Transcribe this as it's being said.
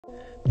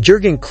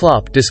Jurgen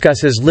Klopp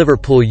discusses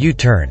Liverpool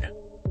U-turn.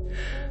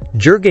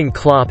 Jurgen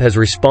Klopp has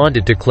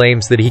responded to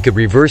claims that he could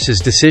reverse his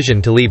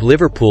decision to leave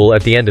Liverpool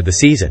at the end of the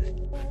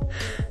season.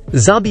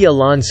 Xabi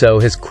Alonso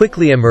has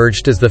quickly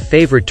emerged as the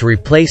favorite to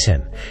replace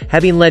him,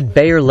 having led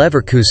Bayer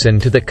Leverkusen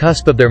to the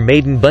cusp of their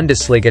maiden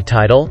Bundesliga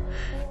title,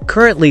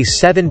 currently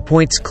 7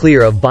 points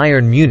clear of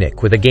Bayern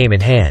Munich with a game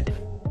in hand.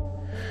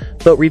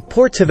 But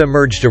reports have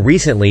emerged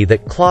recently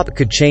that Klopp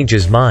could change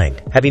his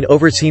mind, having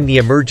overseen the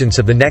emergence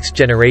of the next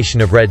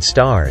generation of Red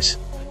Stars.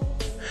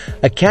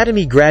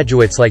 Academy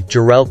graduates like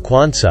Jarell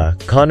Quansah,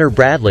 Connor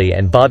Bradley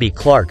and Bobby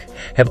Clark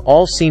have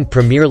all seen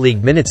Premier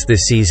League minutes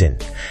this season,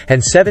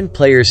 and 7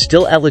 players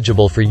still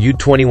eligible for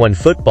U21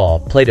 football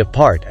played a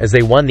part as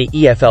they won the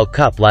EFL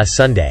Cup last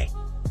Sunday.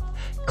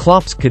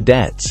 Klopp's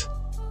cadets.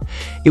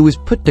 It was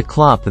put to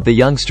Klopp that the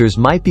youngsters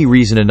might be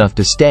reason enough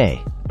to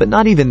stay, but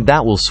not even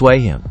that will sway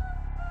him.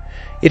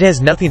 It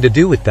has nothing to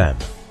do with them.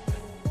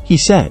 He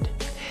said,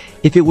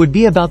 "If it would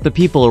be about the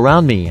people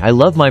around me, I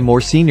love my more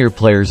senior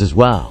players as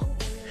well."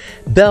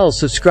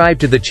 Subscribe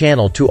to the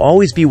channel to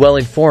always be well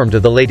informed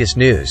of the latest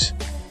news.